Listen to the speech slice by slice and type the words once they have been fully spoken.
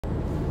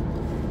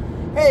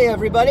Hey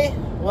everybody,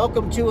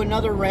 welcome to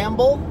another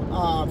ramble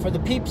for the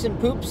Peeps and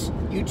Poops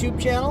YouTube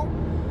channel.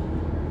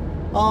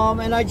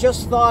 And I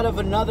just thought of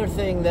another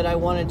thing that I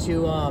wanted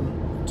to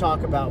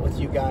talk about with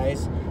you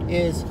guys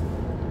is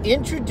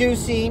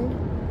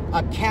introducing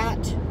a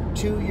cat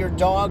to your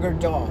dog or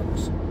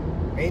dogs.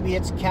 Maybe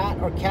it's cat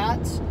or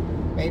cats,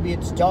 maybe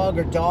it's dog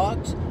or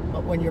dogs,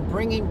 but when you're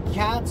bringing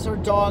cats or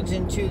dogs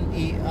into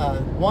the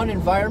one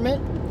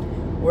environment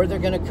where they're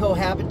going to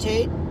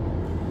cohabitate,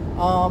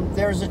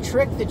 there's a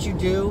trick that you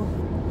do.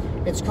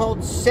 It's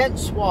called scent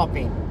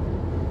swapping.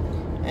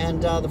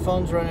 And the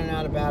phone's running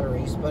out of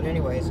batteries. But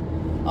anyways,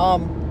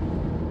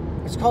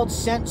 it's called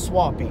scent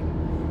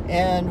swapping.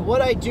 And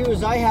what I do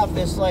is I have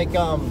this like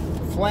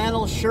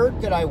flannel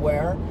shirt that I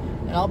wear.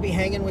 And I'll be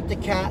hanging with the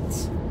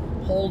cats,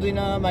 holding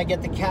them. I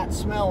get the cat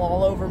smell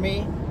all over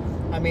me.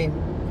 I mean,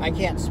 I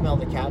can't smell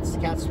the cats.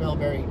 The cats smell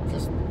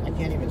I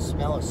can't even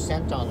smell a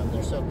scent on them.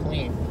 They're so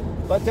clean.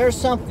 But there's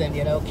something,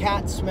 you know,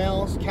 cat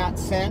smells, cat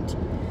scent.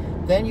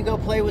 Then you go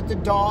play with the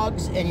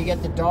dogs and you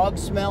get the dog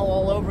smell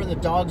all over. The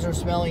dogs are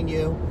smelling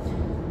you.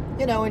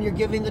 You know, and you're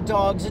giving the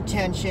dogs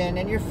attention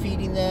and you're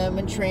feeding them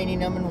and training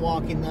them and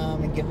walking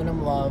them and giving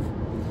them love.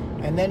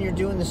 And then you're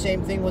doing the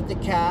same thing with the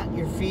cat.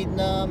 You're feeding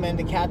them and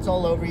the cat's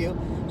all over you.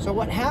 So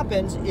what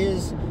happens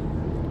is,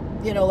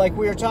 you know, like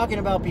we were talking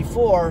about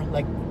before,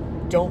 like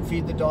don't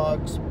feed the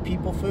dogs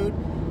people food.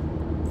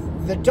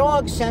 The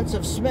dog's sense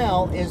of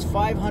smell is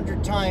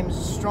 500 times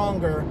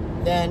stronger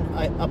than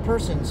a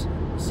person's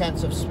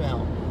sense of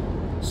smell.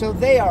 So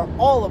they are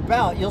all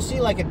about, you'll see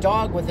like a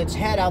dog with its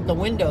head out the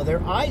window.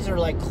 Their eyes are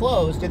like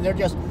closed and they're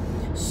just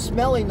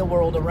smelling the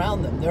world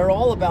around them. They're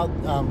all about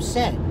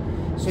scent.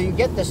 So you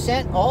get the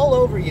scent all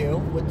over you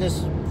with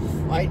this.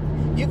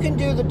 You can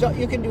do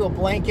a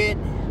blanket,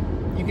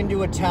 you can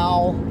do a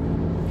towel.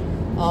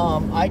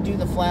 I do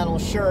the flannel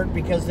shirt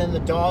because then the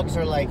dogs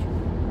are like,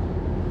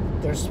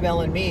 they're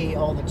smelling me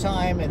all the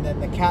time, and then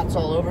the cat's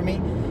all over me.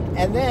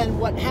 And then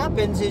what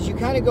happens is you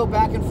kind of go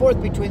back and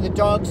forth between the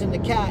dogs and the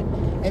cat,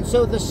 and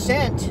so the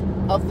scent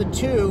of the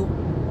two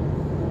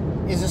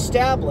is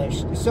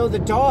established. So the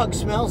dog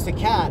smells the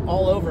cat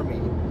all over me,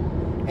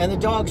 and the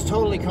dog's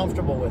totally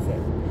comfortable with it.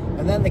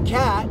 And then the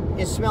cat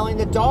is smelling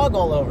the dog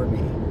all over me.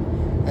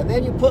 And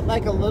then you put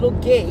like a little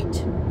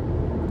gate,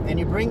 and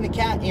you bring the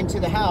cat into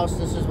the house.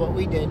 This is what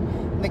we did.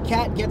 And the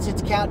cat gets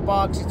its cat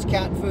box, its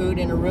cat food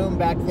in a room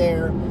back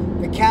there.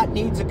 The cat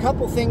needs a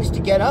couple things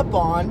to get up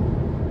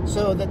on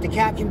so that the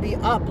cat can be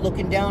up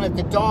looking down at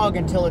the dog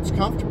until it's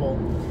comfortable.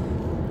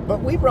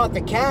 But we brought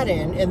the cat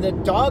in, and the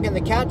dog and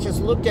the cat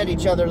just looked at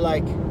each other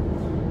like,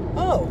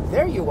 oh,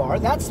 there you are.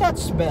 That's that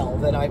smell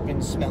that I've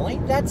been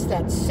smelling. That's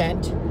that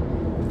scent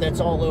that's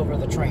all over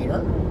the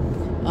trainer.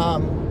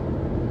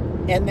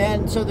 And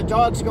then, so the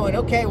dog's going,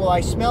 okay, well,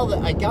 I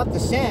got the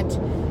scent,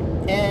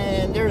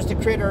 and there's the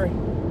critter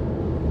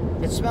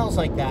that smells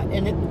like that.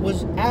 And it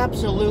was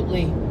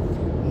absolutely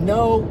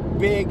no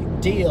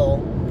big deal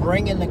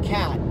bringing the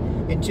cat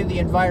into the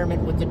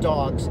environment with the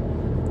dogs.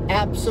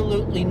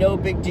 Absolutely no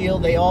big deal.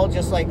 They all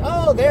just like,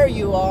 oh, there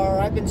you are.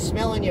 I've been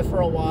smelling you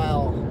for a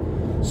while.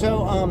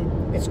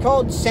 So it's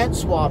called scent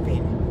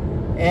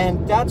swapping.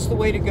 And that's the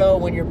way to go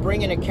when you're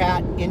bringing a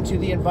cat into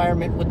the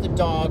environment with the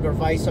dog or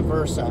vice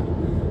versa.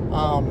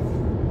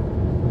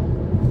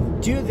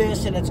 Do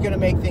this and it's going to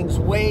make things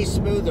way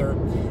smoother.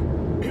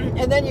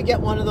 And then you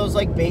get one of those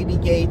like baby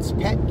gates,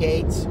 pet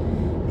gates,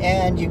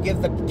 and you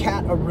give the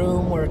cat a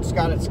room where it's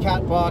got its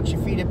cat box.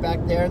 You feed it back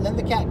there, and then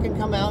the cat can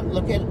come out and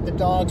look at the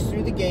dogs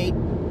through the gate,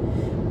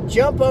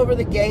 jump over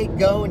the gate,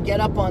 go and get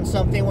up on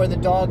something where the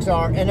dogs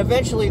are, and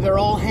eventually they're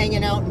all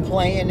hanging out and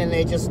playing, and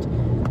they just,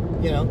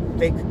 you know,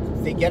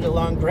 they get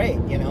along great,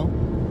 you know.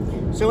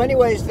 So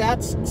anyways,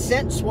 that's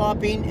scent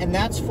swapping, and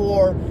that's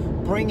for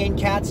bringing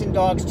cats and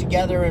dogs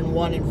together in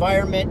one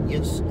environment.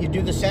 You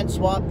do the scent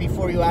swap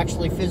before you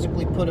actually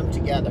physically put them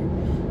together.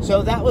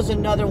 So that was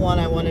another one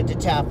I wanted to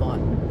tap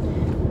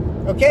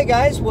on. Okay,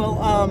 guys, well,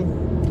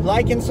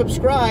 like and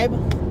subscribe.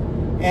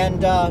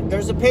 And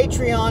there's a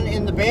Patreon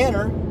in the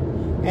banner.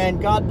 And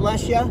God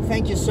bless you.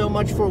 Thank you so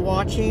much for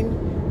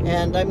watching.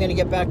 And I'm going to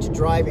get back to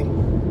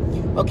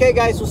driving. Okay,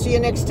 guys, we'll see you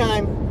next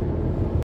time.